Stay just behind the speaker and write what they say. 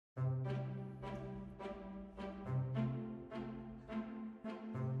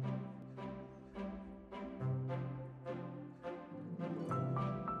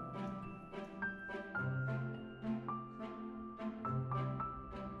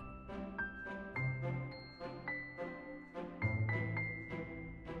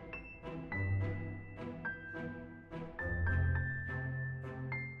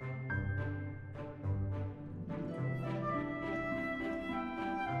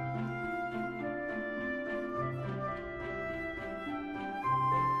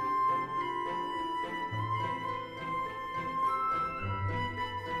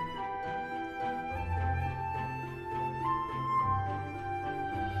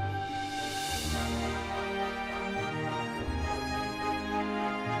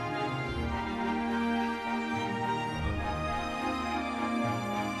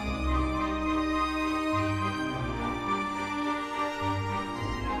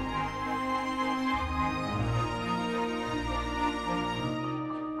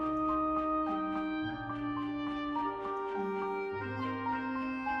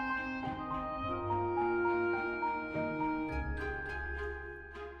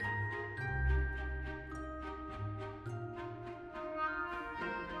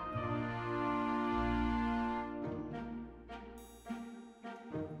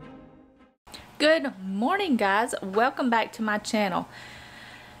Good morning, guys. Welcome back to my channel.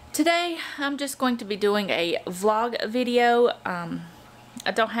 Today I'm just going to be doing a vlog video.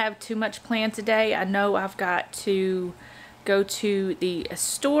 I don't have too much planned today. I know I've got to go to the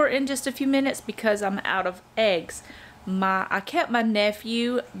store in just a few minutes because I'm out of eggs. I kept my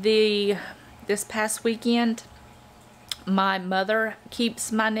nephew this past weekend. My mother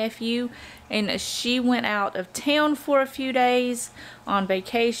keeps my nephew, and she went out of town for a few days on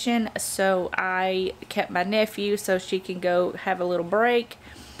vacation, so I kept my nephew so she can go have a little break.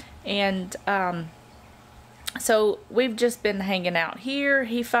 And so we've just been hanging out here.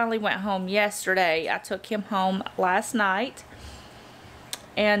 He finally went home yesterday. I took him home last night,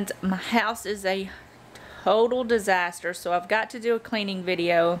 and my house is a total disaster, so I've got to do a cleaning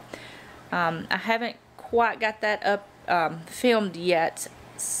video. I haven't quite got that up filmed yet,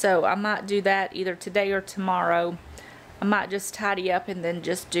 so I might do that either today or tomorrow. I might just tidy up and then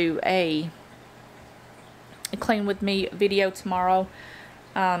just do a clean with me video tomorrow.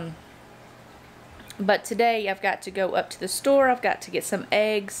 But today I've got to go up to the store. I've got to get some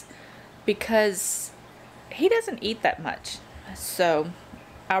eggs because he doesn't eat that much. So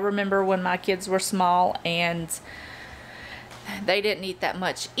I remember when my kids were small and they didn't eat that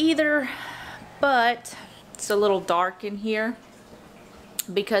much either, but it's a little dark in here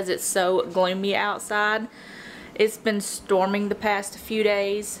because it's so gloomy outside. It's been storming the past few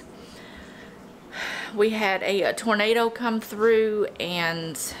days. We had a tornado come through,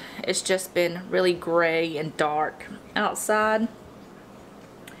 and it's just been really gray and dark outside.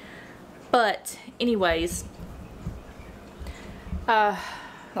 But anyways,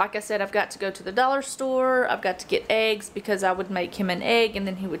 like I said, I've got to go to the dollar store. I've got to get eggs because I would make him an egg and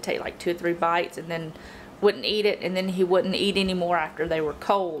then he would take like 2 or 3 bites and then wouldn't eat it, and then he wouldn't eat anymore after they were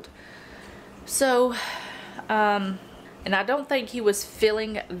cold. So and I don't think he was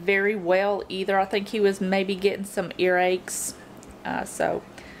feeling very well either. I think he was maybe getting some earaches, so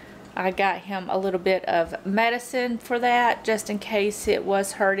I got him a little bit of medicine for that just in case it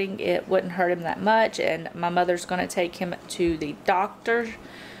was hurting. It wouldn't hurt him that much, and my mother's going to take him to the doctor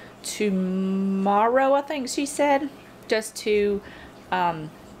tomorrow, I think she said, just to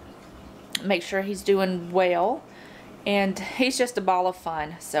make sure he's doing well. And he's just a ball of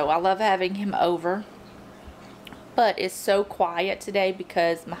fun, so I love having him over. But it's so quiet today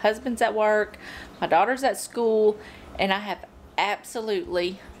because my husband's at work, my daughter's at school, and I have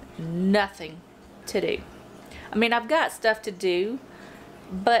absolutely nothing to do. I mean, I've got stuff to do,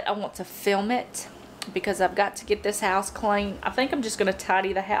 but I want to film it because I've got to get this house clean. I think I'm just going to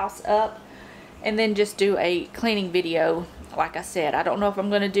tidy the house up and then just do a cleaning video. Like I said, I don't know if I'm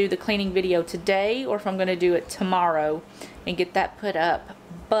going to do the cleaning video today or if I'm going to do it tomorrow and get that put up,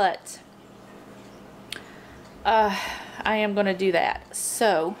 but I am going to do that.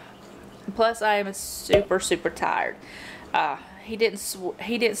 So, plus I am super tired. He didn't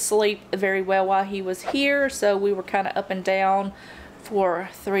sleep very well while he was here, so we were kind of up and down for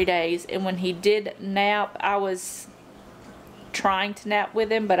 3 days. And when he did nap, I was trying to nap with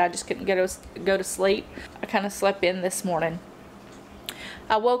him, but I just couldn't go to sleep. I kind of slept in this morning.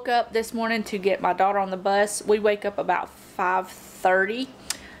 I woke up this morning to get my daughter on the bus. We wake up about 5:30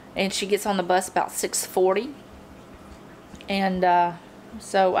 and she gets on the bus about 6:40. And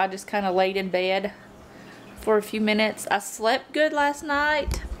so I just kind of laid in bed for a few minutes. I slept good last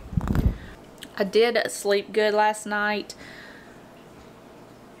night. I did sleep good last night.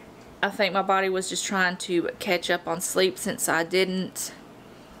 I think my body was just trying to catch up on sleep since I didn't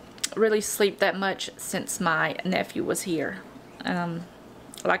really sleep that much since my nephew was here.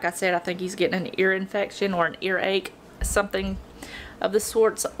 Like I said, I think he's getting an ear infection or an earache, something of the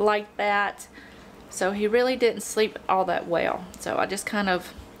sorts like that. So he really didn't sleep all that well. So I just kind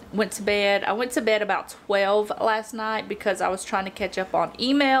of went to bed. I went to bed about 12 last night because I was trying to catch up on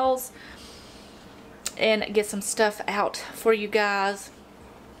emails and get some stuff out for you guys.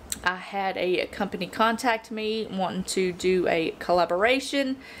 I had a company contact me wanting to do a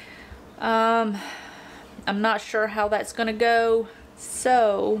collaboration. I'm not sure how that's going to go,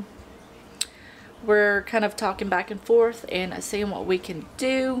 so we're kind of talking back and forth and seeing what we can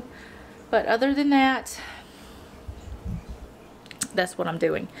do. But other than that, that's what I'm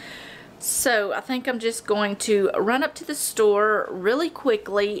doing. So I think I'm just going to run up to the store really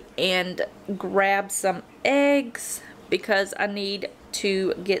quickly and grab some eggs because I need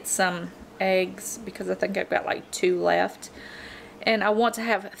to get some eggs because I think I've got like 2 left. And I want to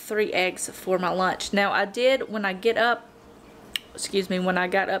have 3 eggs for my lunch. Now I did, when I got up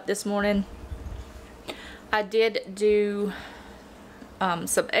this morning, I did do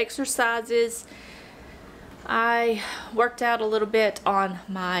some exercises. I worked out a little bit on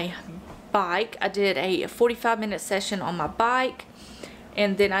my bike. I did a 45-minute session on my bike,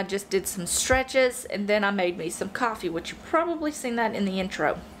 and then I just did some stretches, and then I made me some coffee, which you've probably seen that in the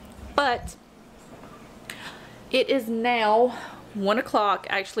intro. But it is now 1 o'clock.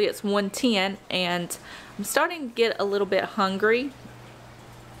 Actually, it's 1:10, and I'm starting to get a little bit hungry.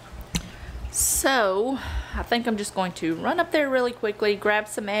 So I think I'm just going to run up there really quickly, grab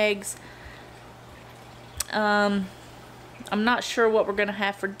some eggs. I'm not sure what we're gonna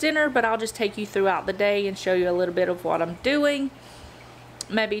have for dinner, but I'll just take you throughout the day and show you a little bit of what I'm doing.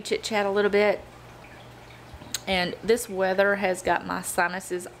 Maybe chit chat a little bit. And this weather has got my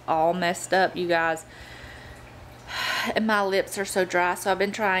sinuses all messed up, you guys. And my lips are so dry, so I've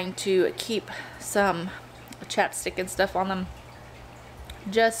been trying to keep some chapstick and stuff on them.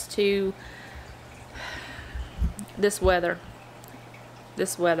 Just to... This weather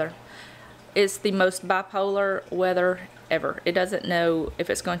is the most bipolar weather ever. It doesn't know if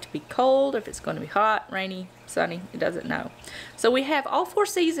it's going to be cold, if it's going to be hot, rainy, sunny. It doesn't know. So we have all 4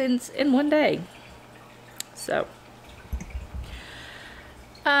 seasons in one day. So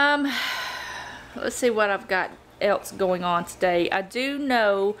let's see what I've got else going on today. I do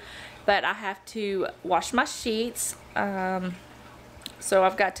know that I have to wash my sheets, so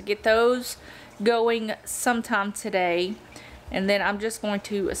I've got to get those going sometime today, and then I'm just going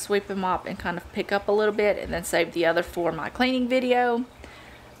to sweep them up and kind of pick up a little bit and then save the other for my cleaning video.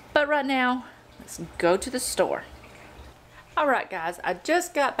 But right now, let's go to the store. Alright guys, I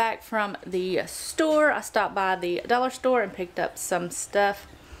just got back from the store. I stopped by the dollar store and picked up some stuff.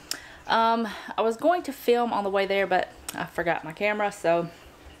 I was going to film on the way there, but I forgot my camera, so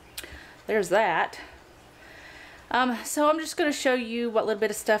there's that. So I'm just going to show you what little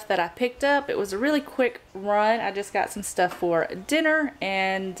bit of stuff that I picked up. It was a really quick run. I just got some stuff for dinner,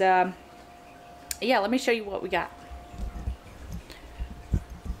 and yeah, let me show you what we got.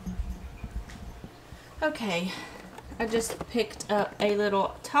 Okay, I just picked up a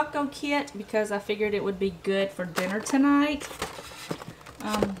little taco kit because I figured it would be good for dinner tonight.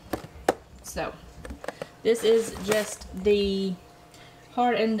 So this is just the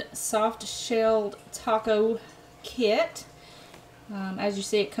hard and soft shelled taco kit. As you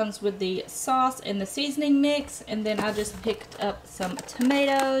see, it comes with the sauce and the seasoning mix, and then I just picked up some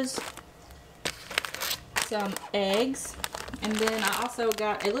tomatoes, some eggs, and then I also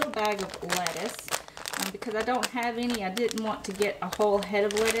got a little bag of lettuce. Because I don't have any, I didn't want to get a whole head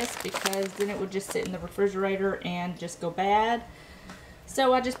of lettuce because then it would just sit in the refrigerator and just go bad.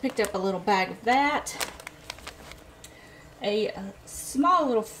 So I just picked up a little bag of that, a small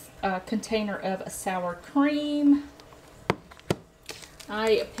little container of sour cream.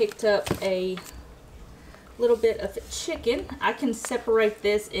 I picked up a little bit of chicken. I can separate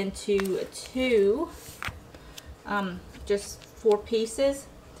this into 2, just 4 pieces.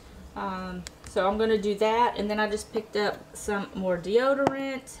 So I'm going to do that, and then I just picked up some more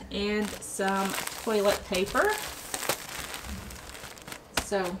deodorant and some toilet paper.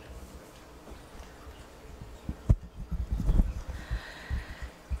 So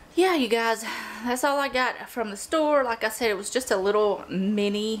yeah, you guys, that's all I got from the store. Like I said, it was just a little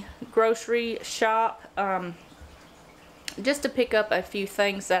mini grocery shop, just to pick up a few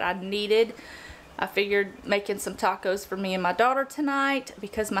things that I needed. I figured making some tacos for me and my daughter tonight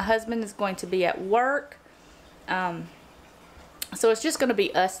because my husband is going to be at work. So it's just going to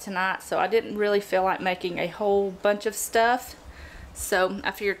be us tonight. So I didn't really feel like making a whole bunch of stuff. So I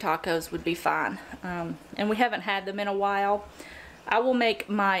figured tacos would be fine. And we haven't had them in a while. I will make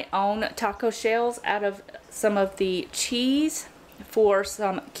my own taco shells out of some of the cheese for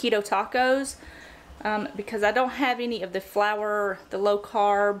some keto tacos. Because I don't have any of the flour, the low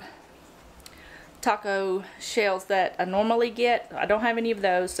carb taco shells that I normally get. I don't have any of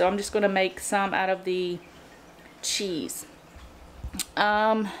those, so I'm just going to make some out of the cheese.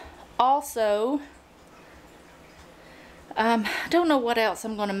 Also, I don't know what else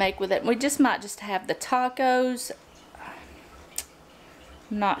I'm going to make with it. We just might just have the tacos.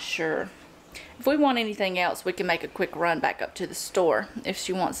 Not sure. If we want anything else, we can make a quick run back up to the store if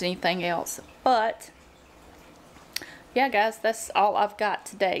she wants anything else. But yeah, guys, that's all I've got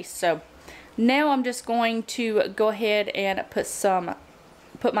today. So now I'm just going to go ahead and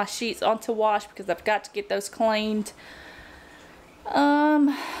put my sheets on to wash because I've got to get those cleaned. And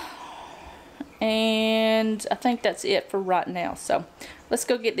I think that's it for right now. So let's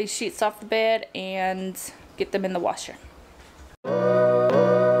go get these sheets off the bed and get them in the washer.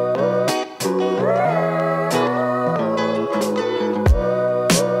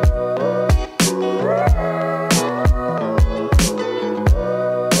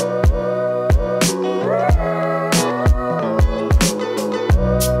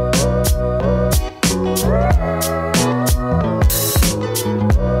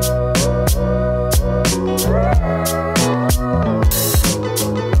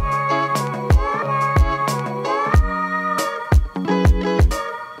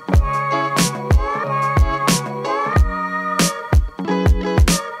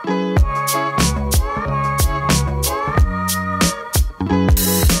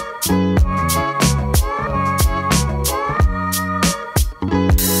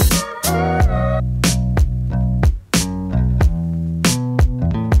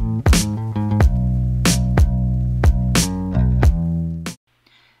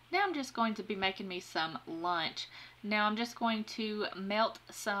 going to be making me some lunch. Now I'm just going to melt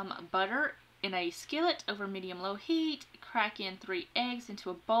some butter in a skillet over medium-low heat, crack in 3 eggs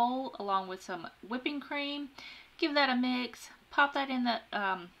into a bowl along with some whipping cream, give that a mix, pop that in the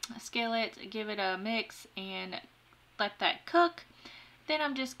skillet, give it a mix, and let that cook. Then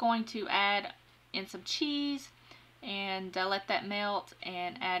I'm just going to add in some cheese and let that melt,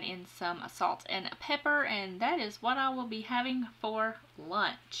 and add in some salt and pepper, and that is what I will be having for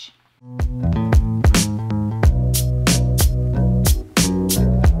lunch.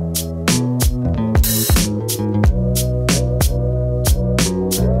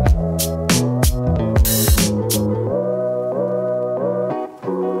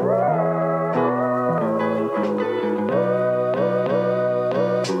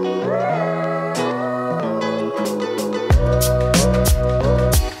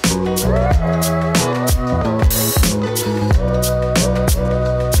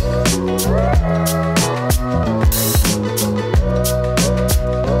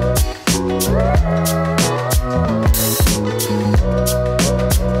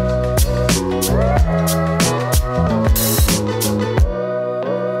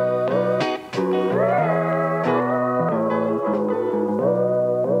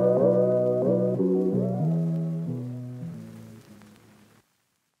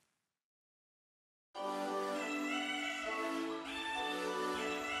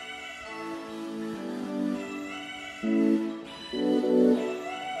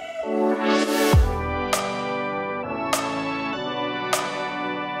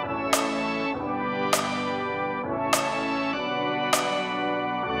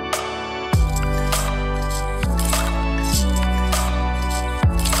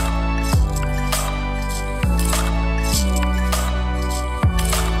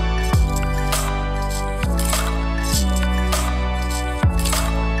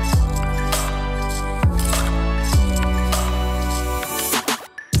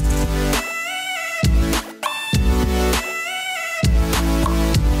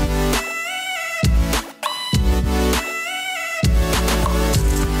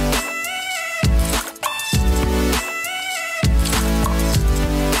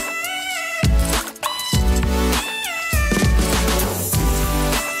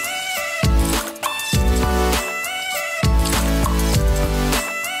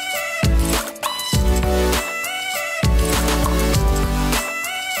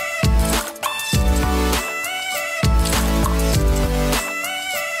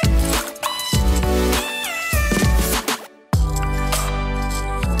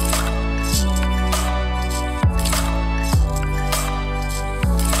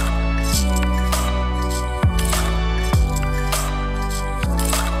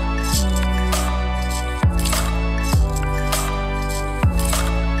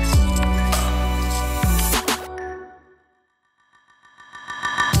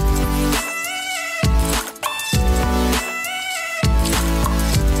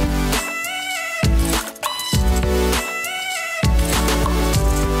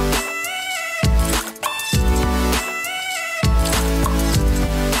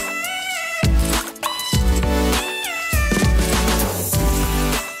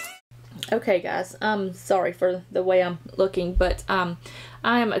 Okay guys, I'm sorry for the way I'm looking, but I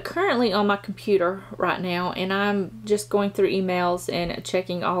am currently on my computer right now, and I'm just going through emails and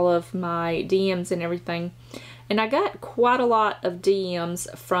checking all of my DMs and everything. And I got quite a lot of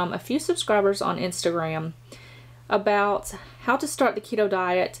DMs from a few subscribers on Instagram about how to start the keto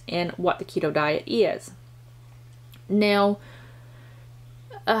diet and what the keto diet is. Now,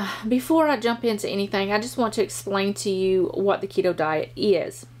 before I jump into anything, I just want to explain to you what the keto diet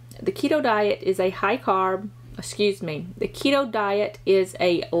is. The keto diet is a the keto diet is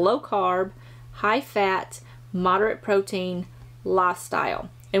a low carb, high fat, moderate protein lifestyle.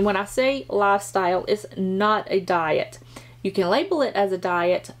 And when I say lifestyle, it's not a diet. You can label it as a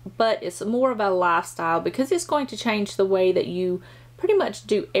diet, but it's more of a lifestyle because it's going to change the way that you pretty much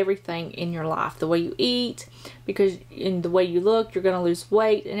do everything in your life. The way you eat, because in the way you look, you're going to lose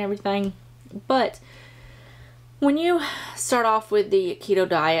weight and everything. But when you start off with the keto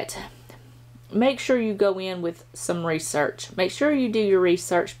diet, make sure you go in with some research. Make sure you do your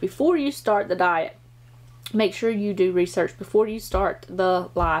research before you start the diet. Make sure you do research before you start the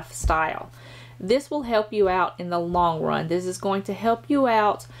lifestyle. This will help you out in the long run. This is going to help you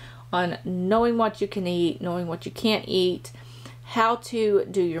out on knowing what you can eat, knowing what you can't eat, how to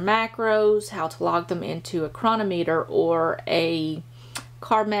do your macros, how to log them into a chronometer or a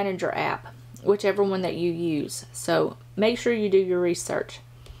carb manager app, whichever one that you use. So make sure you do your research.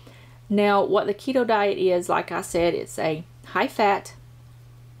 Now, what the keto diet is, like I said, it's a high fat,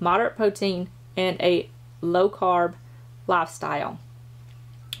 moderate protein, and a low carb lifestyle.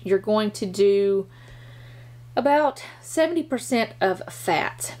 You're going to do about 70% of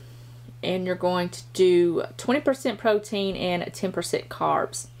fat, and you're going to do 20% protein and 10%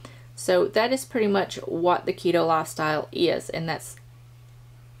 carbs. So that is pretty much what the keto lifestyle is, and that's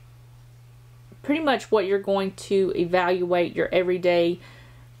pretty much what you're going to evaluate your everyday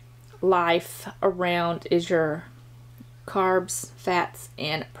life around, is your carbs, fats,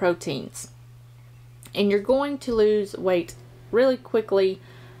 and proteins. And you're going to lose weight really quickly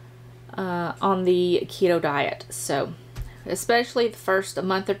on the keto diet. So especially the first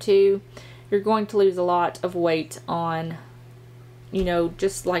month or two, you're going to lose a lot of weight on, you know,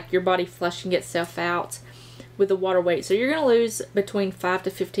 just like your body flushing itself out with the water weight. So you're going to lose between 5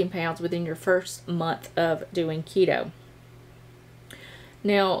 to 15 pounds within your first month of doing keto.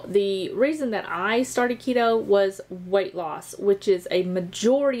 Now, the reason that I started keto was weight loss, which is a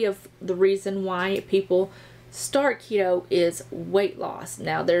majority of the reason why people start keto is weight loss.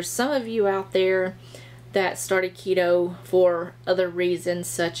 Now, there's some of you out there that started keto for other reasons,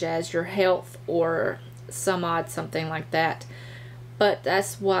 such as your health or something like that. But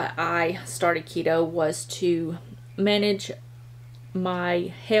that's why I started keto, was to manage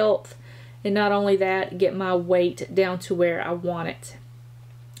my health, and not only that, get my weight down to where I want it.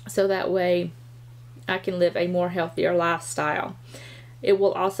 So that way I can live a more healthier lifestyle. It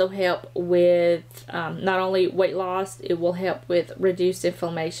will also help with not only weight loss, it will help with reduced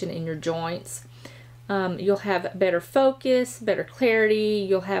inflammation in your joints. You'll have better focus, better clarity.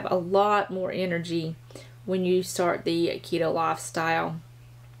 You'll have a lot more energy when you start the keto lifestyle.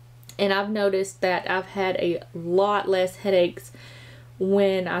 And I've noticed that I've had a lot less headaches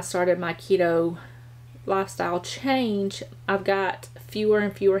when I started my keto lifestyle change. I've got fewer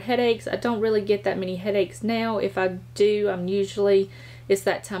and fewer headaches. I don't really get that many headaches now. If I do, it's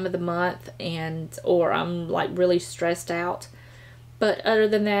that time of the month, or I'm like really stressed out. But other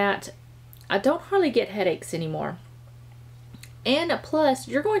than that, I don't hardly get headaches anymore. And plus,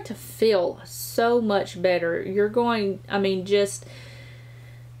 you're going to feel so much better. You're going, just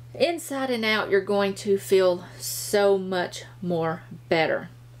inside and out, you're going to feel so much more better.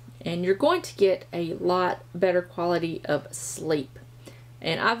 And you're going to get a lot better quality of sleep.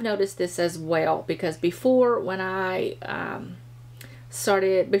 And I've noticed this as well, because before I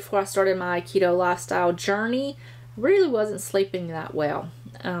started my keto lifestyle journey, I really wasn't sleeping that well.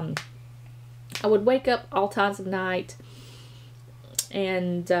 I would wake up all times of night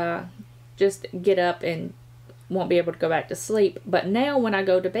and just get up and won't be able to go back to sleep. But now when I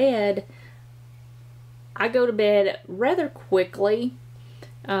go to bed rather quickly.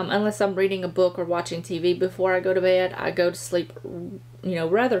 Unless I'm reading a book or watching TV before I go to bed, I go to sleep,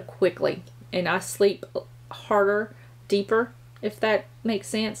 rather quickly. And I sleep harder, deeper, if that makes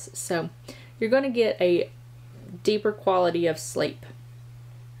sense. So you're going to get a deeper quality of sleep.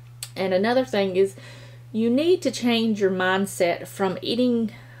 And another thing is, you need to change your mindset from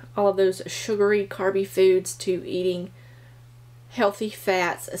eating all of those sugary, carby foods to eating healthy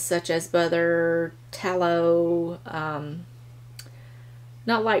fats such as butter, tallow,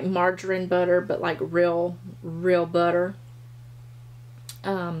 not like margarine butter, but like real butter.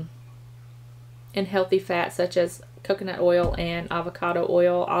 And healthy fats such as coconut oil and avocado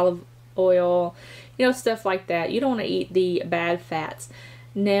oil, olive oil, stuff like that. You don't want to eat the bad fats.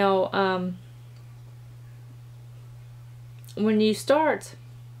 Now, when you start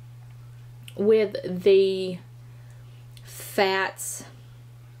with the fats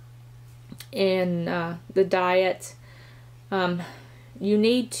in the diet, you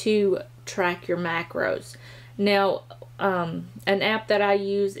need to track your macros. Now, an app that I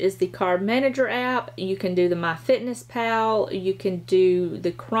use is the Carb Manager app. You can do the MyFitnessPal. You can do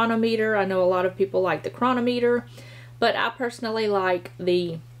the Chronometer. I know a lot of people like the Chronometer, but I personally like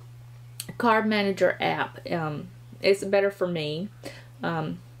the Carb Manager app. It's better for me,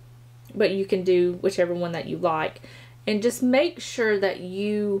 but you can do whichever one that you like. And just make sure that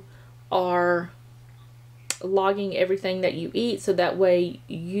you are logging everything that you eat, so that way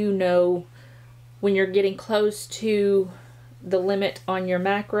you know when you're getting close to the limit on your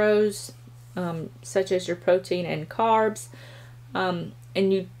macros, such as your protein and carbs, and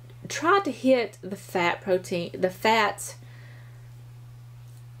you try to hit the fats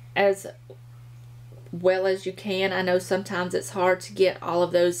as well as you can. I know sometimes it's hard to get all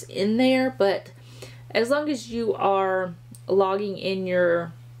of those in there, but as long as you are logging in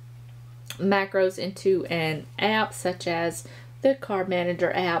your macros into an app such as the Carb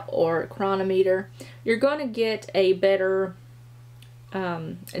Manager app or Chronometer, you're going to get a better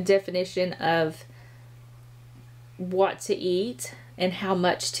definition of what to eat and how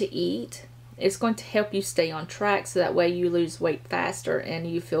much to eat. It's going to help you stay on track so that way you lose weight faster and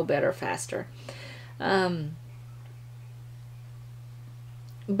you feel better faster.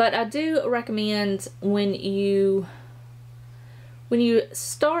 But I do recommend when you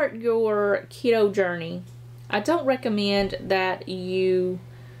start your keto journey, I don't recommend that you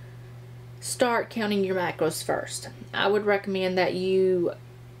start counting your macros first. I would recommend that you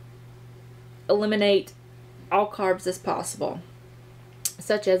eliminate all carbs as possible,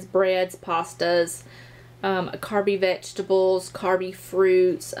 such as breads, pastas, carby vegetables, carby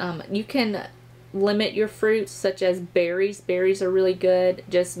fruits. You can limit your fruits, such as berries. Berries are really good.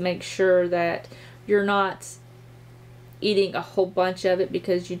 Just make sure that you're not eating a whole bunch of it,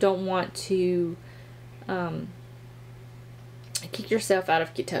 because you don't want to kick yourself out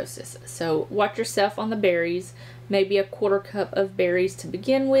of ketosis. So watch yourself on the berries, maybe a 1/4 cup of berries to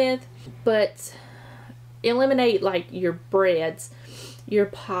begin with, but eliminate like your breads, your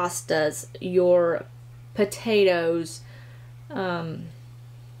pastas, your potatoes,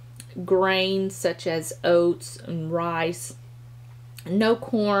 grains such as oats and rice, no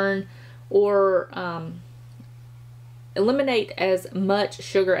corn, or eliminate as much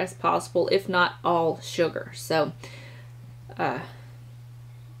sugar as possible, if not all sugar. So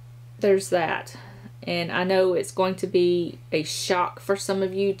there's that. And I know it's going to be a shock for some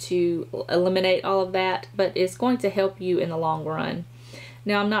of you to eliminate all of that, but it's going to help you in the long run.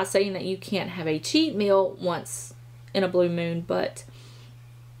 Now, I'm not saying that you can't have a cheat meal once in a blue moon, but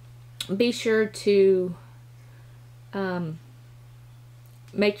be sure to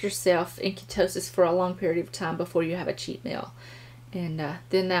make yourself in ketosis for a long period of time before you have a cheat meal. And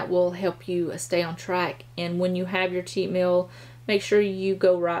then that will help you stay on track. And when you have your cheat meal, make sure you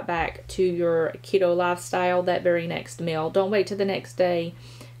go right back to your keto lifestyle that very next meal. Don't wait till the next day.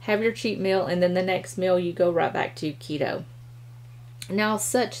 Have your cheat meal, and then the next meal you go right back to keto. Now,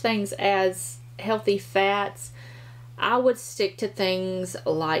 such things as healthy fats, I would stick to things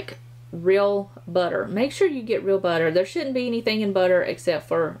like real butter. Make sure you get real butter. There shouldn't be anything in butter except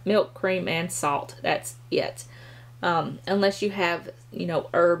for milk, cream, and salt. That's it. Unless you have, you know,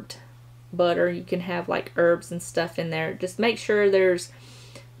 herbed butter. You can have like herbs and stuff in there. Just make sure there's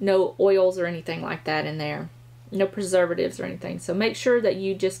no oils or anything like that in there. No preservatives or anything. So make sure that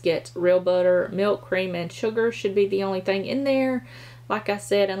you just get real butter. Milk, cream, and sugar should be the only thing in there. Like I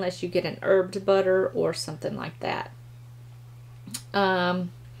said, unless you get an herbed butter or something like that.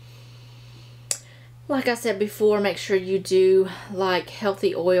 Like I said before, make sure you do like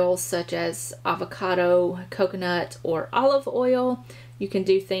healthy oils such as avocado, coconut, or olive oil. You can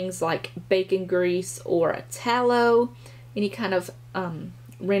do things like bacon grease or tallow. Any kind of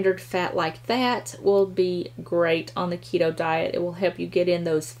rendered fat like that will be great on the keto diet. It will help you get in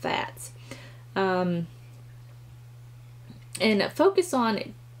those fats. And focus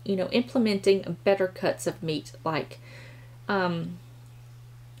on, you know, implementing better cuts of meat, like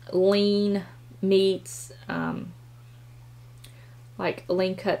lean meats, like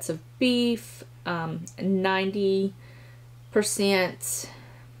lean cuts of beef, 90%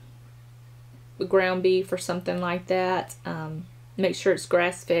 ground beef or something like that. Make sure it's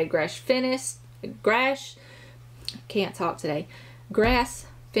grass-fed, grass-finished, grass-finished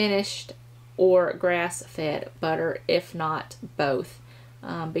or grass-fed butter, if not both,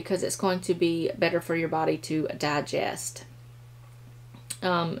 because it's going to be better for your body to digest.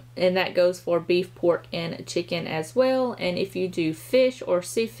 And that goes for beef, pork, and chicken as well. And if you do fish or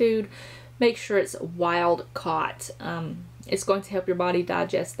seafood, make sure it's wild caught. It's going to help your body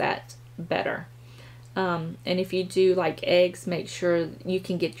digest that better. And if you do like eggs, make sure you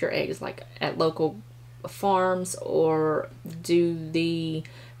can get your eggs like at local farms, or do the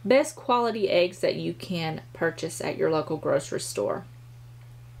best quality eggs that you can purchase at your local grocery store.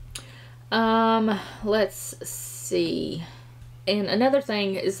 Let's see. And another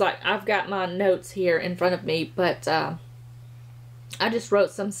thing is, like, I've got my notes here in front of me, but I just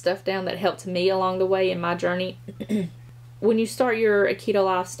wrote some stuff down that helped me along the way in my journey. When you start your keto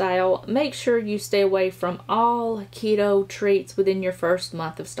lifestyle, make sure you stay away from all keto treats within your first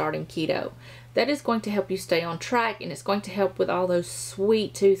month of starting keto. That is going to help you stay on track, and it's going to help with all those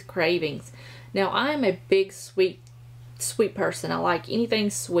sweet tooth cravings. Now, I am a big sweet person. I like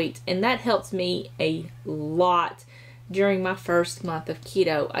anything sweet, and that helps me a lot during my first month of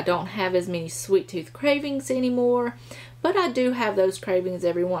keto. I don't have as many sweet tooth cravings anymore, but I do have those cravings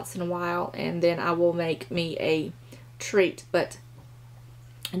every once in a while, and then I will make me a treat. But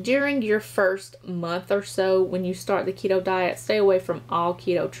during your first month or so, when you start the keto diet, stay away from all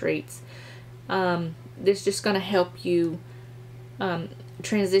keto treats. This is just going to help you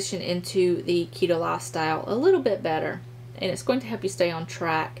transition into the keto lifestyle a little bit better. and it's going to help you stay on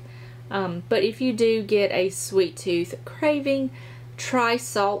track. But if you do get a sweet tooth craving, try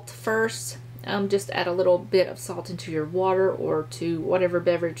salt first. Just add a little bit of salt into your water or to whatever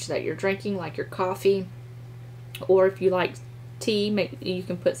beverage that you're drinking, like your coffee, or if you like tea, you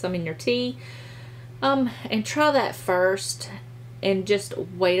can put some in your tea. And try that first and just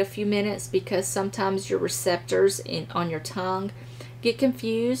wait a few minutes, because sometimes your receptors on your tongue get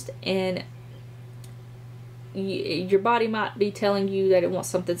confused, and your body might be telling you that it wants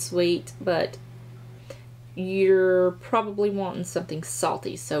something sweet, but you're probably wanting something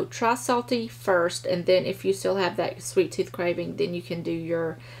salty. So try salty first, and then if you still have that sweet tooth craving, then you can do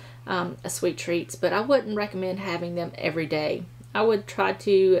your sweet treats. But I wouldn't recommend having them every day. I would try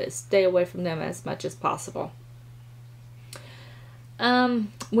to stay away from them as much as possible.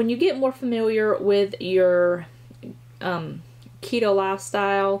 When you get more familiar with your keto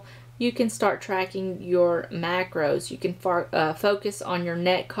lifestyle, you can start tracking your macros. You can focus on your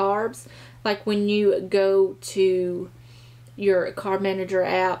net carbs. Like when you go to your Carb Manager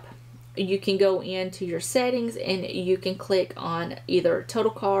app, you can go into your settings and you can click on either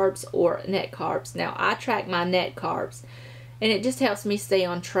total carbs or net carbs. Now, I track my net carbs, and it just helps me stay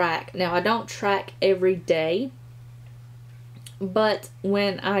on track. Now, I don't track every day, but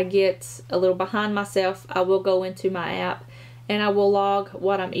when I get a little behind myself, I will go into my app and I will log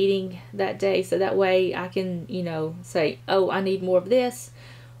what I'm eating that day. So that way I can, you know, say, oh, I need more of this,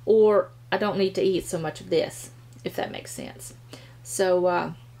 or I don't need to eat so much of this, if that makes sense.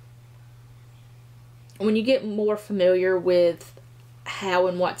 So when you get more familiar with how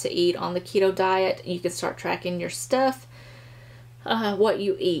and what to eat on the keto diet, you can start tracking your stuff, what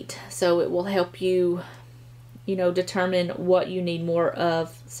you eat. So it will help you, you know, determine what you need more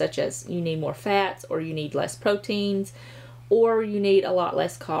of, such as you need more fats, or you need less proteins, or you need a lot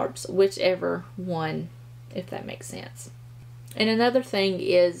less carbs, whichever one, if that makes sense. And another thing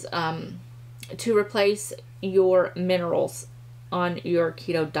is to replace your minerals on your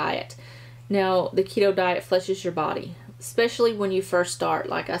keto diet. Now, the keto diet fleshes your body, especially when you first start.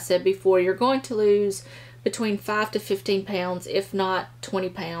 Like I said before, you're going to lose between 5 to 15 pounds, if not 20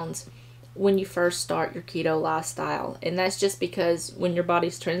 pounds, when you first start your keto lifestyle. And that's just because when your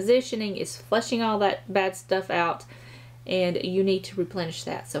body's transitioning, it's flushing all that bad stuff out, and you need to replenish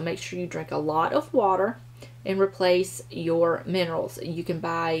that. So make sure you drink a lot of water and replace your minerals. You can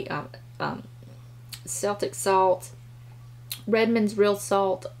buy Celtic salt, Redmond's real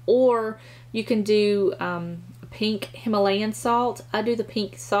salt, or you can do pink Himalayan salt. I do the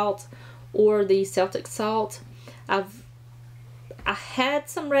pink salt or the Celtic salt. I had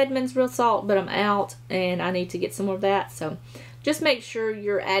some Redmond's real salt, but I'm out and I need to get some more of that. So just make sure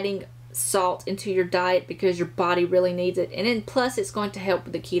you're adding salt into your diet, because your body really needs it. And then plus it's going to help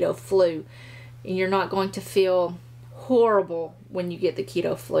with the keto flu, and you're not going to feel horrible when you get the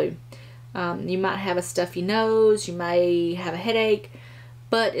keto flu. You might have a stuffy nose, you may have a headache,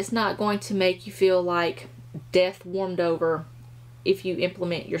 but it's not going to make you feel like death warmed over if you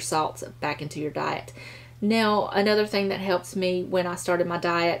implement your salts back into your diet. Now, another thing that helps me when I started my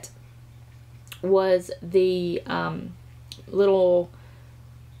diet was the little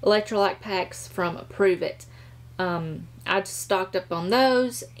electrolyte packs from Prove It. I just stocked up on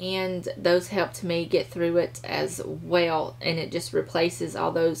those, and those helped me get through it as well. And it just replaces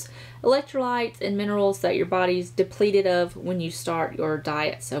all those electrolytes and minerals that your body's depleted of when you start your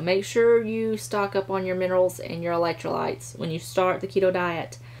diet. So make sure you stock up on your minerals and your electrolytes when you start the keto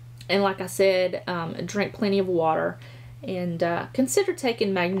diet. And like I said, drink plenty of water, and consider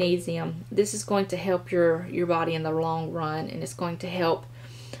taking magnesium. This is going to help your body in the long run, and it's going to help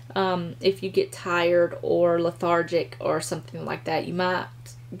if you get tired or lethargic or something like that. You might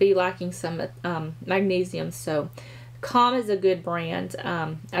be lacking some magnesium. So Calm is a good brand.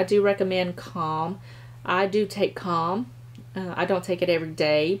 I do recommend Calm. I do take Calm. I don't take it every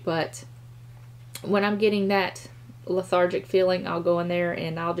day, but when I'm getting that lethargic feeling, I'll go in there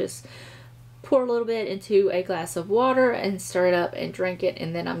and I'll just pour a little bit into a glass of water and stir it up and drink it,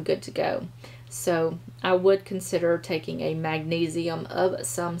 and then I'm good to go. So I would consider taking a magnesium of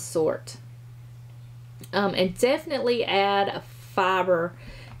some sort. And definitely add fiber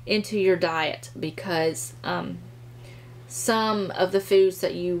into your diet, because some of the foods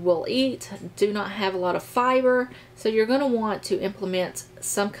that you will eat do not have a lot of fiber. So you're going to want to implement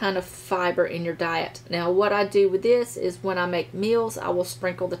some kind of fiber in your diet. Now, what I do with this is when I make meals, I will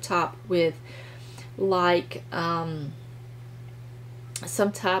sprinkle the top with like some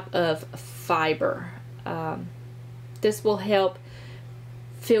type of fiber. This will help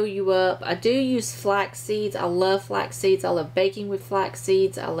fill you up. I do use flax seeds. I love flax seeds. I love baking with flax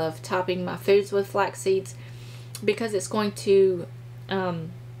seeds. I love topping my foods with flax seeds. because it's going to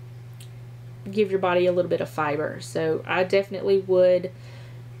give your body a little bit of fiber. So I definitely would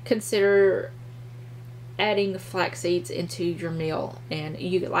consider adding flax seeds into your meal. And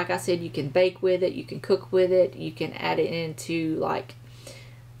you, like I said, you can bake with it, you can cook with it, you can add it into like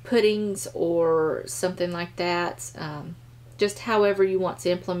puddings or something like that. Just however you want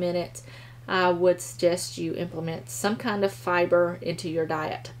to implement it. I would suggest you implement some kind of fiber into your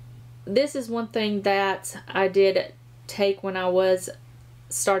diet. This is one thing that I did take when I was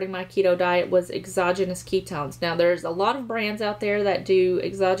starting my keto diet, was exogenous ketones. Now there's a lot of brands out there that do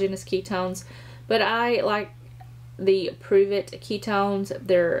exogenous ketones, but I like the Prove It ketones.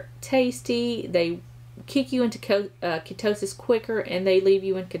 They're tasty, they kick you into ketosis quicker, and they leave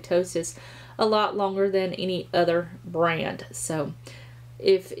you in ketosis a lot longer than any other brand. So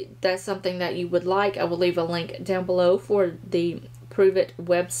if that's something that you would like, I will leave a link down below for the Prove It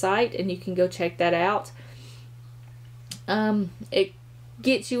website, and you can go check that out. It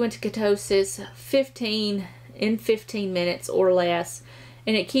gets you into ketosis in 15 minutes or less,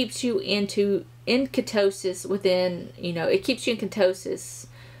 and it keeps you in ketosis within, it keeps you in ketosis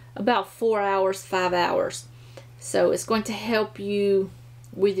about 4 hours, 5 hours. So it's going to help you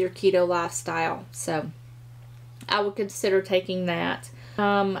with your keto lifestyle. So I would consider taking that.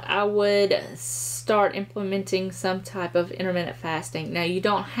 I would start implementing some type of intermittent fasting. Now you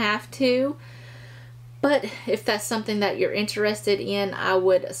don't have to, but if that's something that you're interested in, I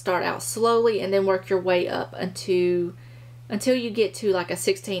would start out slowly and then work your way up until you get to like a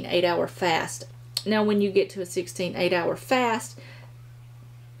 16 8-hour fast. Now when you get to a 16 8-hour fast,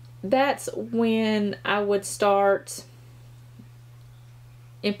 that's when I would start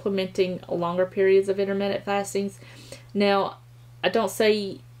implementing longer periods of intermittent fastings. Now I don't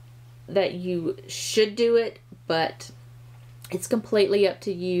say that you should do it, but it's completely up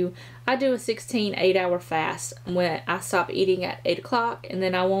to you. I do a 16 8-hour fast when I stop eating at 8 o'clock, and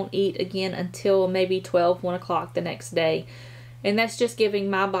then I won't eat again until maybe 12, 1 o'clock the next day. And that's just giving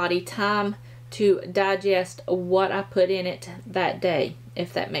my body time to digest what I put in it that day,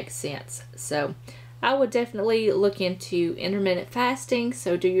 if that makes sense. So I would definitely look into intermittent fasting.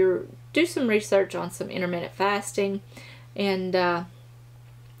 So do some research on some intermittent fasting, and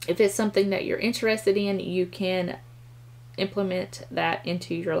if it's something that you're interested in, you can implement that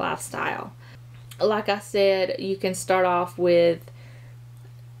into your lifestyle. Like I said, you can start off with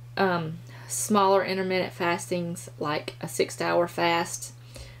smaller intermittent fastings, like a 6-hour fast,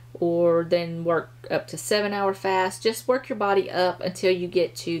 or then work up to 7-hour fast. Just work your body up until you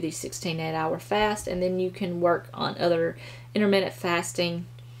get to the 16 8-hour fast, and then you can work on other intermittent fasting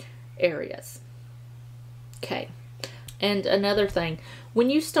areas. Okay. And another thing,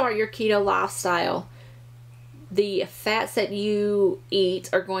 when you start your keto lifestyle, the fats that you eat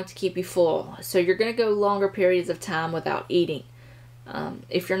are going to keep you full. So you're going to go longer periods of time without eating.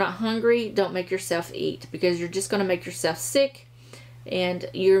 If you're not hungry, don't make yourself eat, because you're just going to make yourself sick, and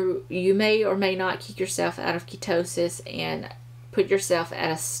you may or may not kick yourself out of ketosis and put yourself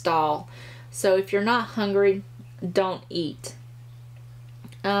at a stall. So if you're not hungry, don't eat.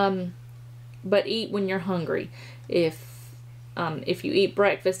 But eat when you're hungry. If you eat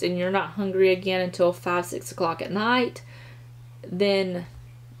breakfast and you're not hungry again until 5, 6 o'clock at night, then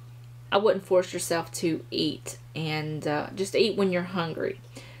I wouldn't force yourself to eat, and just eat when you're hungry.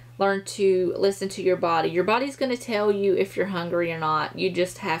 Learn to listen to your body. Your body's going to tell you if you're hungry or not. You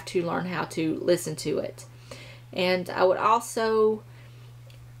just have to learn how to listen to it. And I would also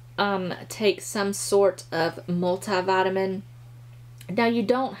take some sort of multivitamin. Now you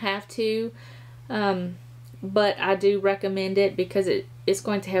don't have to, but I do recommend it because it's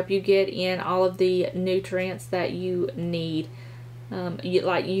going to help you get in all of the nutrients that you need.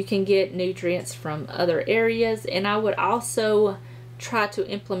 You can get nutrients from other areas, and I would also try to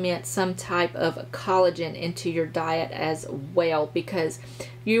implement some type of collagen into your diet as well, because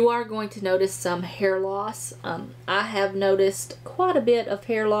you are going to notice some hair loss. I have noticed quite a bit of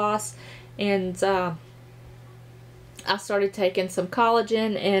hair loss, and I started taking some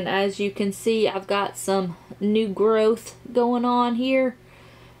collagen, and as you can see, I've got some new growth going on here,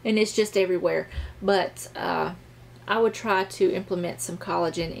 and it's just everywhere. But I would try to implement some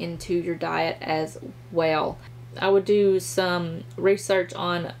collagen into your diet as well. I would do some research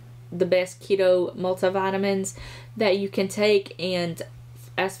on the best keto multivitamins that you can take, and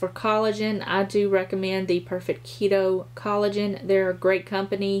as for collagen, I do recommend the Perfect Keto Collagen. They're a great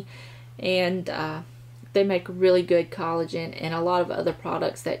company, and they make really good collagen and a lot of other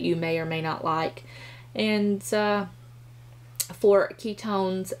products that you may or may not like. And for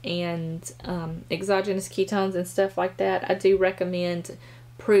ketones and exogenous ketones and stuff like that, I do recommend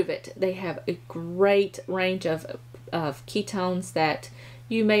prove it. They have a great range of ketones that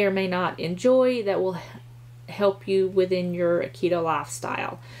you may or may not enjoy that will help you within your keto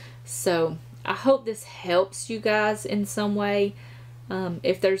lifestyle. So I hope this helps you guys in some way.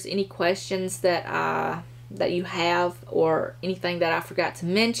 If there's any questions that you have or anything that I forgot to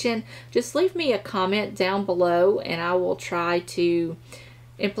mention, just leave me a comment down below and I will try to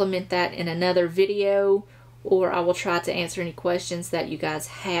implement that in another video, or I will try to answer any questions that you guys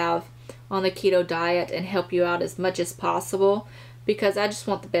have on the keto diet and help you out as much as possible, because I just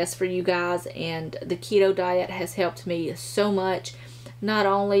want the best for you guys, and the keto diet has helped me so much, not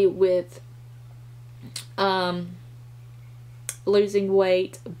only with losing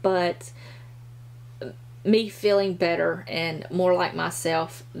weight, but me feeling better and more like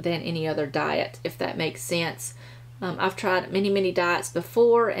myself than any other diet, if that makes sense. I've tried many diets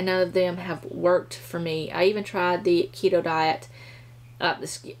before and none of them have worked for me. I even tried the keto diet.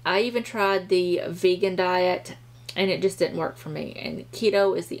 I even tried the vegan diet and it just didn't work for me. And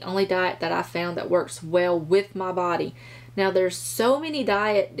keto is the only diet that I found that works well with my body. Now there's so many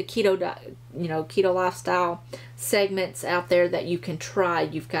keto lifestyle segments out there that you can try.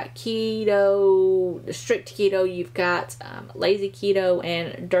 You've got keto, strict keto, you've got lazy keto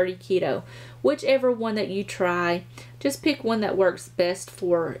and dirty keto. Whichever one that you try, just pick one that works best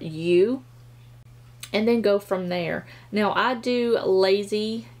for you and then go from there. Now I do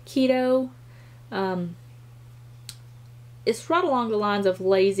lazy keto. It's right along the lines of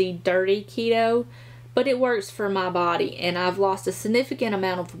lazy dirty keto, but it works for my body, and I've lost a significant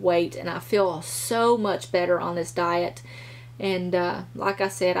amount of weight and I feel so much better on this diet. And like I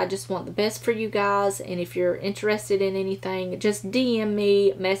said, I just want the best for you guys, and if you're interested in anything, just DM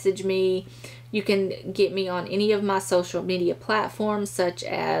me, message me. You can get me on any of my social media platforms such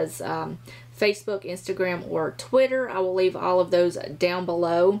as Facebook, Instagram, or Twitter. I will leave all of those down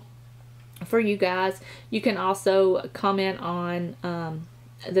below for you guys. You can also comment on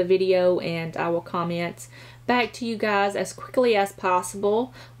the video and I will comment back to you guys as quickly as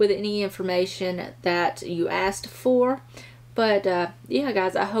possible with any information that you asked for. But yeah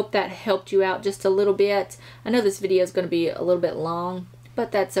guys, I hope that helped you out just a little bit. I know this video is going to be a little bit long,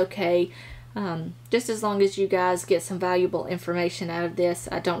 but that's okay. Just as long as you guys get some valuable information out of this,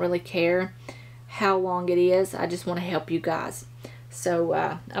 I don't really care how long it is. I just want to help you guys. So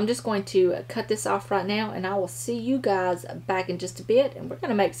I'm just going to cut this off right now, and I will see you guys back in just a bit, and we're going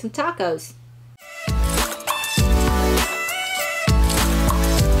to make some tacos.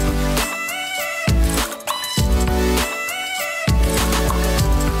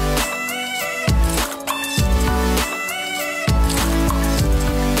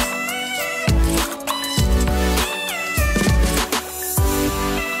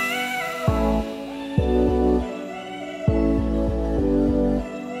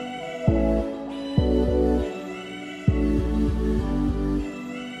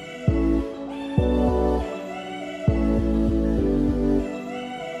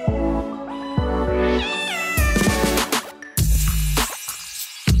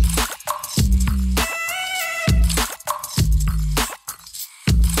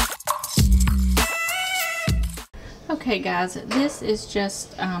 Okay guys, this is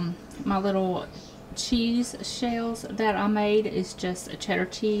just my little cheese shells that I made. It's just cheddar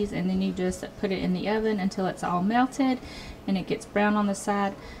cheese, and then you just put it in the oven until it's all melted and it gets brown on the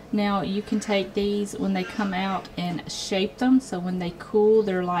side. Now you can take these when they come out and shape them, so when they cool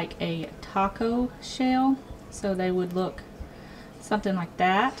they're like a taco shell, so they would look something like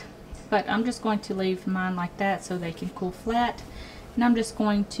that. But I'm just going to leave mine like that so they can cool flat, and I'm just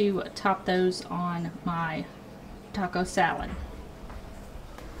going to top those on my taco salad.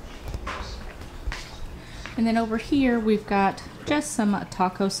 And then over here we've got just some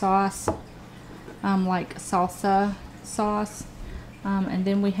taco sauce, like salsa sauce, and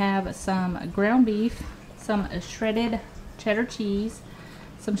then we have some ground beef, some shredded cheddar cheese,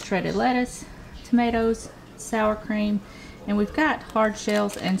 some shredded lettuce, tomatoes, sour cream, and we've got hard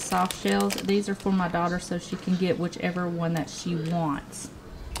shells and soft shells. These are for my daughter so she can get whichever one that she wants.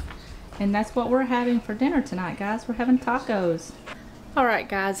 And that's what we're having for dinner tonight, guys. We're having tacos. Alright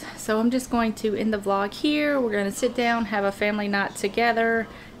guys, so I'm just going to end the vlog here. We're going to sit down, have a family night together,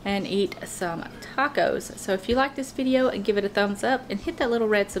 and eat some tacos. So if you like this video, give it a thumbs up and hit that little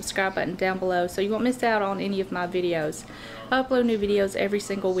red subscribe button down below so you won't miss out on any of my videos. I upload new videos every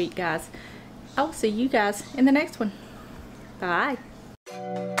single week, guys. I will see you guys in the next one. Bye.